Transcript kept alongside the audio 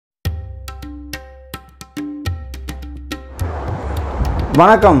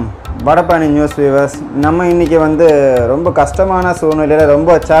வணக்கம் Vadapalani news viewers. நம்ம இன்றைக்கி ரொம்ப கஷ்டமான சூழ்நிலையில்,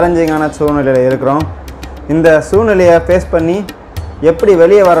 ரொம்ப சேலஞ்சிங்கான சூழ்நிலையில் இருக்கிறோம். இந்த சூழ்நிலையை ஃபேஸ் பண்ணி எப்படி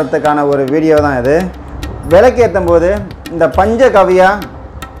வெளியே வர்றதுக்கான ஒரு வீடியோ தான் இது. விளக்கேற்றும் போது இந்த பஞ்சகவ்யா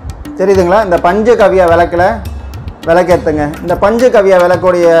தெரியுதுங்களா? இந்த பஞ்சகவ்யா விளக்கில் விளக்கேற்றுங்க. இந்த பஞ்சகவ்யா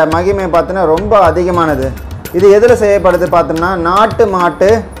விளக்குடைய மகிமை பார்த்தோன்னா ரொம்ப அதிகமானது. இது எதில் செய்யப்படுது பார்த்தோம்னா, நாட்டு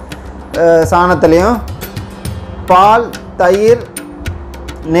மாட்டு சாணத்துலேயும் பால், தயிர்,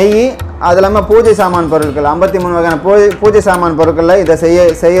 நெய், அது இல்லாமல் பூஜை சாமான் பொருட்கள் 53 வகையான பூஜை சாமான் பொருட்களில் இதை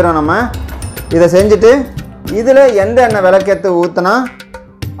செய்கிறோம். நம்ம இதை செஞ்சுட்டு இதில் எந்த எண்ணெய் விளக்கேற்று ஊற்றினா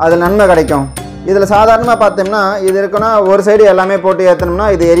அதில் நன்மை கிடைக்கும். இதில் சாதாரணமாக பார்த்தோம்னா இது இருக்குன்னா ஒரு சைடு எல்லாமே போட்டு ஏற்றணும்னா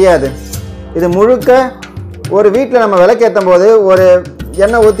இது எரியாது. இது முழுக்க ஒரு வீட்டில் நம்ம விளக்கேற்றும் போது ஒரு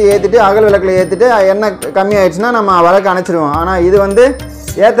எண்ணெய் ஊற்றி ஏற்றிட்டு அகல் விளக்கில் ஏற்றிட்டு எண்ணெய் கம்மியாயிடுச்சுன்னா நம்ம விளக்கு அணைச்சிடுவோம். ஆனால் இது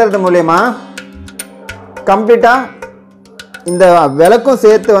ஏற்றுறது மூலயமா கம்ப்ளீட்டாக இந்த விளக்கும்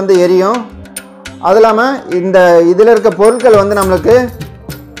சேர்த்து எரியும். அது இல்லாமல் இந்த இதில் இருக்க பொருட்கள் நம்மளுக்கு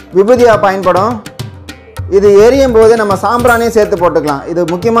விபூதியாக பயன்படும். இது எரியும் போது நம்ம சாம்பிராணியும் சேர்த்து போட்டுக்கலாம். இது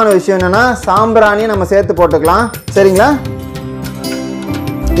முக்கியமான விஷயம் என்னென்னா, சாம்பிராணியும் நம்ம சேர்த்து போட்டுக்கலாம். சரிங்களா?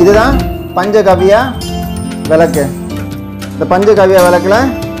 இதுதான் பஞ்சகவ்யா விளக்கு. இந்த பஞ்சகவ்யா விளக்கில்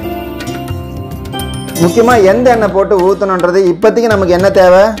முக்கியமாக எந்த எண்ணெய் போட்டு ஊற்றணுன்றது இப்போதைக்கு நமக்கு என்ன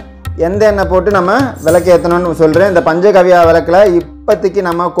தேவை, எந்த எண்ணெய் போட்டு நம்ம விளக்கு ஏற்றணும்னு சொல்கிறேன். இந்த பஞ்சகவ்யா விளக்கில் இப்போதைக்கு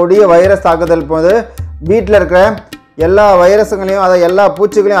நம்ம கொடிய வைரஸ் தாக்குதல் போது வீட்டில் இருக்கிற எல்லா வைரஸுங்களையும், அதை எல்லா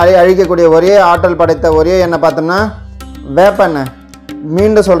பூச்சிகளையும் அழிக்கக்கூடிய ஒரே ஆற்றல் படைத்த ஒரே எண்ணெய் பார்த்தோம்னா வேப்பெண்ணெய்.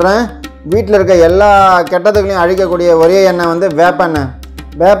 மீண்டும் சொல்கிறேன், வீட்டில் இருக்க எல்லா கெட்டதுகளையும் அழிக்கக்கூடிய ஒரே எண்ணெய் வேப்பெண்ணெய்.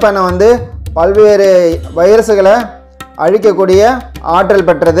 வேப்பெண்ணெய் பல்வேறு வைரஸுகளை அழிக்கக்கூடிய ஆற்றல்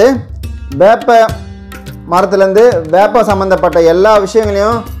பெற்றது. வேப்ப மரத்துலேருந்து வேப்ப சம்மந்தப்பட்ட எல்லா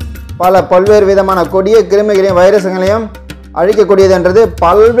விஷயங்களையும், பல்வேறு விதமான கொடிய கிருமிகளையும் வைரஸுங்களையும் அழிக்கக்கூடியதுன்றது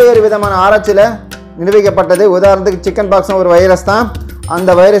பல்வேறு விதமான ஆராய்ச்சியில் நிரூபிக்கப்பட்டது. உதாரணத்துக்கு சிக்கன் பாக்ஸும் ஒரு வைரஸ் தான். அந்த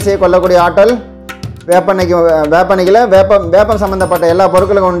வைரஸை கொல்லக்கூடிய ஆற்றல் வேப்பெண்ணெய்யில் வேப்பம் சம்மந்தப்பட்ட எல்லா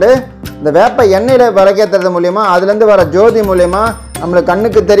பொருட்களும் உண்டு. இந்த வேப்ப எண்ணெயில் விளக்கேற்றுறது மூலிமா, அதுலேருந்து வர ஜோதி மூலயமா நம்மளுக்கு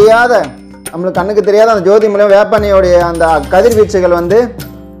கண்ணுக்கு தெரியாத அந்த ஜோதி மூலம் வேப்பெண்ணெயோடைய அந்த கதிர்வீச்சுகள்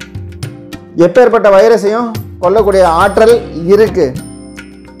எப்பேற்பட்ட வைரஸையும் கொல்லக்கூடிய ஆற்றல் இருக்குது.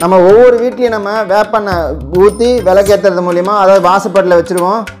 நம்ம ஒவ்வொரு வீட்லேயும் நம்ம வேப்பெண்ணெய் ஊற்றி விளக்கேற்றுறது மூலிமா, அதாவது வாசப்பட்டில்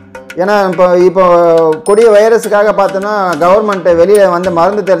வச்சுருவோம். ஏன்னா இப்போ கொடிய வைரஸுக்காக பார்த்தோன்னா கவர்மெண்ட்டு வெளியில்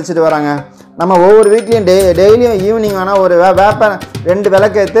மருந்து தெளிச்சிட்டு வராங்க. நம்ம ஒவ்வொரு வீட்லேயும் டெய்லியும் ஈவினிங் ஆனால் ஒரு வேப்பெண்ணெய் 2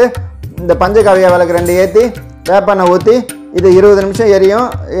 விளக்கேற்று, இந்த பஞ்சகவ்யா விளக்கு 2 ஏற்றி வேப்பெண்ணெய் ஊற்றி இது 20 நிமிஷம் எரியும்.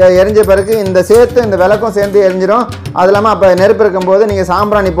 எரிஞ்ச பிறகு இந்த விளக்கும் சேர்ந்து எரிஞ்சிடும். அது இல்லாமல் அப்போ நெருப்பு இருக்கும்போது நீங்கள்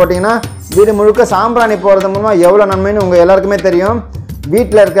சாம்பிராணி போட்டிங்கன்னா வீடு முழுக்க சாம்பிராணி போகிறது மூலமாக எவ்வளோ நன்மைன்னு உங்கள் எல்லாருக்குமே தெரியும்.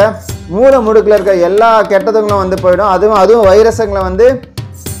 வீட்டில் இருக்க மூல முடுக்கில் இருக்க எல்லா கெட்டதுங்களும் போயிடும். அதுவும் வைரஸுங்களை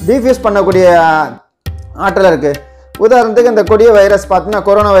டிஃப்யூஸ் பண்ணக்கூடிய ஆற்றல் இருக்குது. உதாரணத்துக்கு இந்த கொடிய வைரஸ் பார்த்தோம்னா,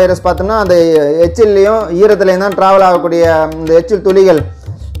 கொரோனா வைரஸ் பார்த்தோம்னா அந்த எச்சில்லையும் ஈரத்துலேயும் தான் ட்ராவல் ஆகக்கூடிய இந்த எச்சில் துளிகள்,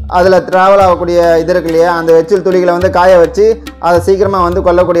 அதில் ட்ராவல் ஆகக்கூடிய இது இருக்கு இல்லையா, அந்த எச்சில் துளிகளை காய வச்சு அதை சீக்கிரமாக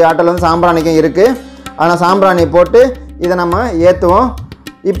கொல்லக்கூடிய ஆற்றல் சாம்பிராணிக்கும் இருக்குது. ஆனால் சாம்பிராணி போட்டு இதை நம்ம ஏற்றுவோம்.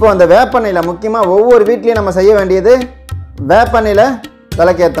 இப்போ அந்த வேப்பெண்ணெயில் முக்கியமாக ஒவ்வொரு வீட்லேயும் நம்ம செய்ய வேண்டியது வேப்பெண்ணெயில்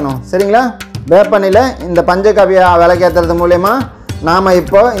விளக்கேற்றணும். சரிங்களா? வேப்பெண்ணெயில் இந்த பஞ்சகவ்யா விளக்கேற்றுறது மூலயமா நாம்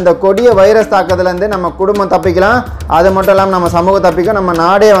இப்போ இந்த கொடிய வைரஸ் தாக்கத்துலேருந்து நம்ம குடும்பம் தப்பிக்கலாம். அது மட்டும் இல்லாமல் நம்ம சமூகம் தப்பிக்கும். நம்ம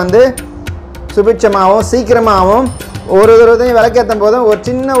நாடே சுபிட்சமாகவும் சீக்கிரமாகவும் ஒரு தடவையும் விளக்கேற்றும் போதும் ஒரு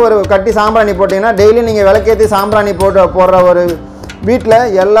சின்ன ஒரு கட்டி சாம்பிராணி போட்டிங்கன்னா, டெய்லி நீங்கள் விளக்கேற்றி சாம்பிராணி போடுற ஒரு வீட்டில்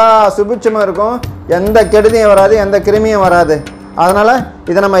எல்லா சுபிட்சமும் இருக்கும். எந்த கெடுதியும் வராது, எந்த கிருமியும் வராது. அதனால்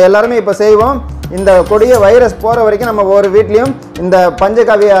இதை நம்ம எல்லாருமே இப்போ செய்வோம். இந்த கொடிய வைரஸ் போகிற வரைக்கும் நம்ம ஒவ்வொரு வீட்லேயும் இந்த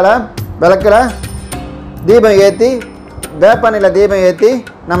பஞ்சகவ்யால விளக்கில் தீபம் ஏற்றி, வேப்பெண்ணெயில் தீபம் ஏற்றி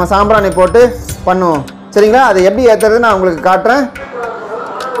நம்ம சாம்பிராணி போட்டு பண்ணுவோம். சரிங்களா? அதை எப்படி ஏற்றுறது நான் உங்களுக்கு காட்டுறேன்.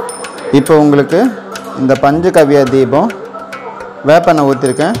 இப்போ உங்களுக்கு இந்த பஞ்சகவ்யா தீபம் வேப்பெண்ணெய்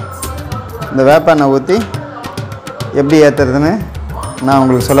ஊற்றிருக்கேன். இந்த வேப்பெண்ணெய் ஊற்றி எப்படி ஏற்றுறதுன்னு நான்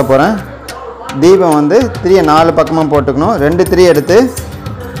உங்களுக்கு சொல்ல போகிறேன். தீபம் 3 4 பக்கமாக போட்டுக்கணும். 2 3 எடுத்து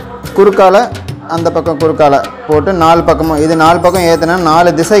குறுக்கால அந்த பக்கம் குறுக்கால போட்டு 4 பக்கமும், இது 4 பக்கம் ஏற்றினா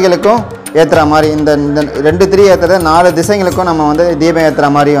 4 திசைகளுக்கும் ஏற்றுற மாதிரி, இந்த 2 3 ஏற்றுறது 4 திசைகளுக்கும் நம்ம தீபம் ஏற்றுற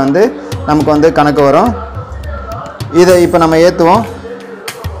மாதிரி நமக்கு கணக்கு வரும். இதை இப்போ நம்ம ஏற்றுவோம்.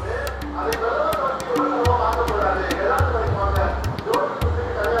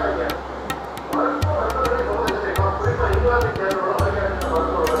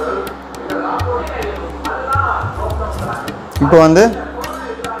 இப்போ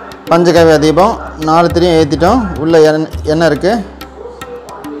பஞ்சகவ்யா தீபம் 4 திரியும் ஏற்றிட்டோம். உள்ள எண்ணெய் இருக்குது.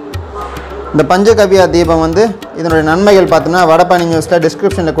 இந்த பஞ்சகவ்யா தீபம் வந்து இதனுடைய நன்மைகள் பார்த்தோம்னா வடபழனி நியூஸில்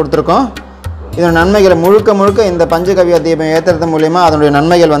டிஸ்கிரிப்ஷனில் கொடுத்துருக்கோம். இதோட நன்மைகளை முழுக்க இந்த பஞ்சகவ்யா தீபம் ஏற்றுறது மூலிமா அதனுடைய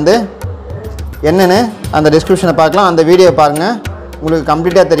நன்மைகள் வந்து என்னென்னு அந்த டிஸ்கிரிப்ஷனை பார்க்கலாம். அந்த வீடியோ பாருங்கள், உங்களுக்கு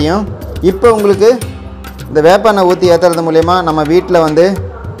கம்ப்ளீட்டாக தெரியும். இப்போ உங்களுக்கு இந்த வேப்பெண்ணெய் ஊற்றி ஏற்றுறது மூலிமா நம்ம வீட்டில் வந்து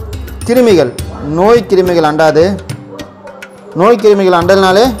கிருமிகள், நோய் கிருமிகள் அண்டாது. நோய் கிருமிகள்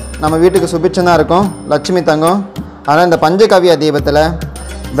அண்டல்னாலே நம்ம வீட்டுக்கு சுபிட்சம் தான் இருக்கும், லட்சுமி தங்கம். அதனால் இந்த பஞ்சகவ்யா தீபத்தில்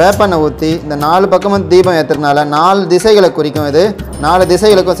வேப்பெண்ணெய் ஊற்றி இந்த 4 பக்கமும் தீபம் ஏற்றுறதுனால 4 திசைகளை குறிக்கும். இது 4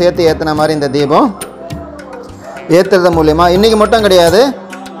 திசைகளுக்கும் சேர்த்து ஏற்றுன மாதிரி இந்த தீபம் ஏற்றுறது மூலிமா இன்றைக்கி மட்டும் கிடையாது,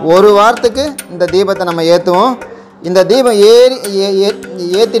 ஒரு வாரத்துக்கு இந்த தீபத்தை நம்ம ஏற்றுவோம். இந்த தீபம்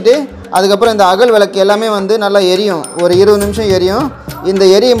ஏற்றிட்டு அதுக்கப்புறம் இந்த அகல் விளக்கு எல்லாமே வந்து நல்லா எரியும், ஒரு 20 நிமிஷம் எரியும். இந்த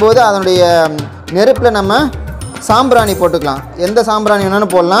எரியும் போது அதனுடைய நெருப்பில் நம்ம சாம்பிராணி போட்டுக்கலாம். எந்த சாம்பிராணி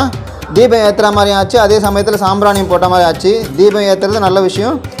வேணாலும் போடலாம். தீபம் ஏற்றுற மாதிரி ஆச்சு, அதே சமயத்தில் சாம்பிராணியும் போட்ட மாதிரி ஆச்சு. தீபம் ஏற்றுறது நல்ல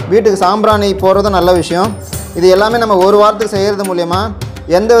விஷயம், வீட்டுக்கு சாம்பிராணி போடுறதும் நல்ல விஷயம். இது எல்லாமே நம்ம ஒரு வாரத்துக்கு செய்கிறது மூலயமா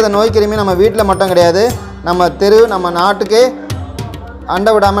எந்தவித நோய் கிருமியும் நம்ம வீட்டில் மட்டும் கிடையாது, நம்ம தெரு, நம்ம நாட்டுக்கே அண்ட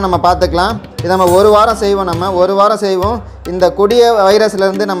விடாமல் நம்ம பார்த்துக்கலாம். இதை நம்ம ஒரு வாரம் செய்வோம். நம்ம ஒரு வாரம் செய்வோம். இந்த கொடிய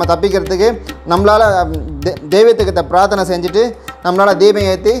வைரஸ்லேருந்து நம்ம தப்பிக்கிறதுக்கு நம்மளால் தெய்வத்துக்கிட்ட பிரார்த்தனை செஞ்சுட்டு நம்மளால் தீபம்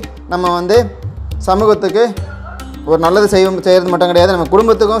ஏற்றி நம்ம வந்து சமூகத்துக்கு ஒரு நல்லது செய்கிறது மட்டும் கிடையாது, நம்ம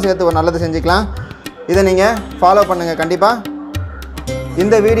குடும்பத்துக்கும் சேர்த்து ஒரு நல்லது செஞ்சுக்கலாம். இதை நீங்கள் ஃபாலோ பண்ணுங்கள் கண்டிப்பாக.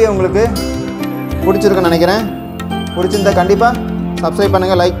 இந்த வீடியோ உங்களுக்கு பிடிச்சிருக்குன்னு நினைக்கிறேன். பிடிச்சிருந்தா கண்டிப்பாக சப்ஸ்கிரைப்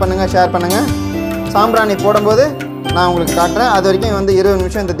பண்ணுங்கள், லைக் பண்ணுங்கள், ஷேர் பண்ணுங்கள். சாம்பிராணி போடும்போது நான் உங்களுக்கு காட்டுறேன். அது வரைக்கும் வந்து 20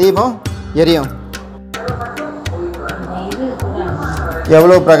 நிமிஷம் இந்த தீபம் எரியும்.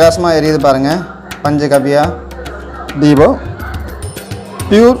 எவ்வளோ பிரகாசமாக எரியுது பாருங்கள். பஞ்சகவ்யா தீபம்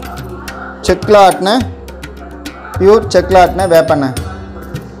பியூர் செக்லாட்ன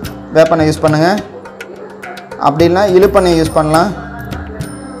வேப்பெண்ணெய் யூஸ் பண்ணுங்கள். அப்படின்னா இழுப்பெண்ணெய் யூஸ் பண்ணலாம்,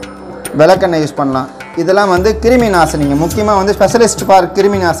 விளக்கெண்ணெய் யூஸ் பண்ணலாம். இதெல்லாம் வந்து கிருமி நாசினிங்க, முக்கியமாக வந்து ஸ்பெஷலிஸ்ட் ஃபார்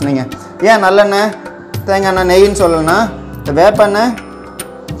கிருமி நாசினிங்க. ஏன் நல்லெண்ணெய், தேங்காய் எண்ணெய், நெய்ன்னு சொல்லணும்னா இந்த வேப்பெண்ணெய்,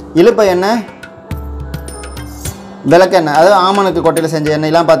 இழுப்ப எண்ணெய், விளக்கெண்ணெய், அதாவது ஆமணக்கு கொட்டையில் செஞ்ச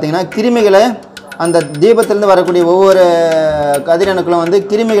எண்ணெய்லாம் பார்த்திங்கன்னா கிருமிகளை, அந்த தீபத்திலேருந்து வரக்கூடிய ஒவ்வொரு கதிரணுக்களும் வந்து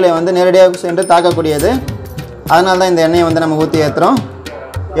கிருமிகளை வந்து நேரடியாக சென்று தாக்கக்கூடியது. அதனால தான் இந்த எண்ணெயை வந்து நம்ம ஊற்றி ஏற்றுறோம்.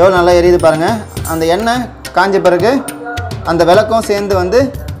 எவ்வளோ நல்லா எரியுது பாருங்கள். அந்த எண்ணெய் காஞ்ச பிறகு அந்த விளக்கும் சேர்ந்து வந்து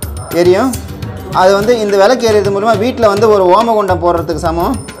எரியும். அது வந்து இந்த விளக்கு எரியது மூலமாக வீட்டில் வந்து ஒரு ஓமகுண்டம் போடுறதுக்கு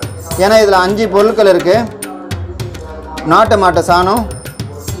சமம். ஏன்னா இதில் 5 பொருட்கள் இருக்குது. நாட்டு மாட்டு சாணம்,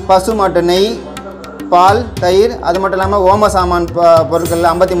 பசு மாட்டு நெய், பால், தயிர், அது மட்டும் இல்லாமல் ஓம சாமான் பொருட்கள்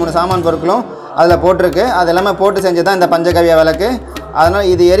 53 சாமான் பொருட்களும் அதில் போட்டிருக்கு. அது எல்லாமே போட்டு செஞ்சு தான் இந்த பஞ்சகவ்யா விளக்கு.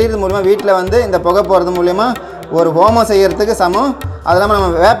 அதனால் இது எரியிறது மூலிமா வீட்டில் வந்து இந்த புகை போகிறது மூலிமா ஒரு ஹோமம் செய்கிறதுக்கு சமம். அது இல்லாமல்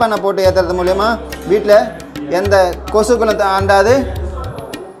நம்ம வேப்பெண்ணெய் போட்டு ஏற்றுறது மூலிமா வீட்டில் எந்த கொசுக்களும் அண்டாது,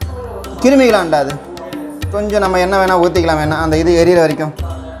 கிருமிகளும் அண்டாது. கொஞ்சம் நம்ம என்ன வேணால் ஊற்றிக்கலாம், வேணால் அந்த இது எரியிற வரைக்கும்.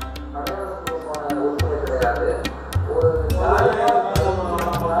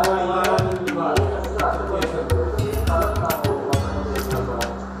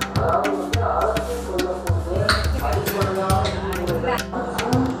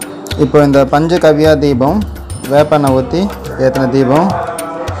 இப்போ இந்த பஞ்சகவ்யா தீபம் வேப்பெண்ணெய் ஊற்றி ஏற்றின தீபம்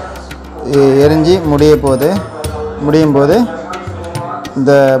எரிஞ்சு முடியும் போது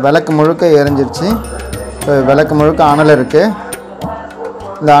இந்த விளக்கு முழுக்க எரிஞ்சிருச்சு. இப்போ விளக்கு முழுக்க அனல் இருக்குது.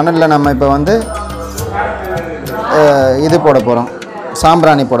 இந்த அனலில் நம்ம இப்போ வந்து இது போட போகிறோம்,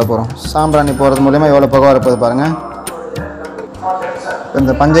 சாம்பிராணி போட போகிறோம். சாம்பிராணி போடுறது மூலிமா எவ்வளோ புகை வரப்போகுது பாருங்கள்.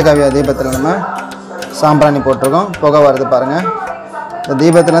 இந்த பஞ்சகவ்யா தீபத்தில் நம்ம சாம்பிராணி போட்டிருக்கோம், புகை வருது பாருங்கள். இந்த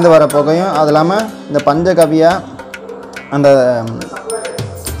தீபத்துலேருந்து வர புகையும் அது இல்லாமல் இந்த பஞ்சகவ்யா அந்த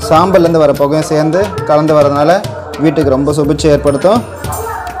சாம்பல்லேருந்து வர புகையும் சேர்ந்து கலந்து வரதுனால வீட்டுக்கு ரொம்ப சுபிட்சை ஏற்படுத்தும்.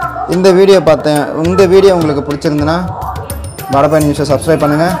 இந்த வீடியோ உங்களுக்கு பிடிச்சிருந்துன்னா வடபழனி நியூஸை சப்ஸ்கிரைப்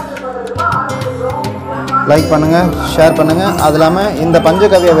பண்ணுங்கள், லைக் பண்ணுங்கள், ஷேர் பண்ணுங்கள். அது இல்லாமல் இந்த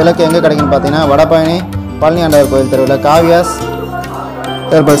பஞ்சகவ்யா விளக்கு எங்கே கிடைக்குன்னு பார்த்தீங்கன்னா வடபழனி பழனி ஆண்டவர் கோயில் தெருவில் காவியாஸ்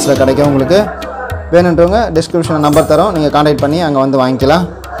ஏர்பல்ஸில் கிடைக்கும். உங்களுக்கு வேணுன்றவங்க டிஸ்கிரிப்ஷனில் நம்பர் தரோம், நீங்கள் கான்டாக்ட் பண்ணி அங்கே வந்து வாங்கிக்கலாம்.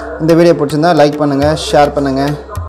 இந்த வீடியோ பிடிச்சிருந்தா லைக் பண்ணுங்கள், ஷேர் பண்ணுங்கள்.